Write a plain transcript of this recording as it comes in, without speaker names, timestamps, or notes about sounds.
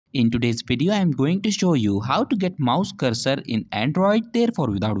In today's video, I am going to show you how to get mouse cursor in Android. Therefore,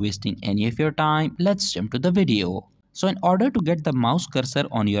 without wasting any of your time, let's jump to the video. So in order to get the mouse cursor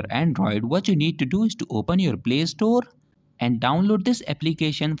on your Android, what you need to do is to open your Play Store and download this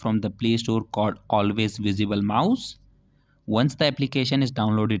application from the Play Store called Always Visible Mouse. Once the application is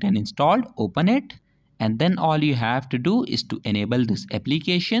downloaded and installed, open it, and then all you have to do is to enable this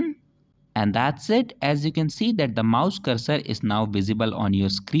application. And that's it. As you can see that the mouse cursor is now visible on your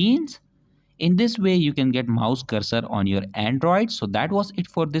screens. In this way you can get mouse cursor on your Android. So that was it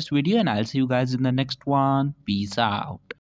for this video, and I'll see you guys in the next one. Peace out.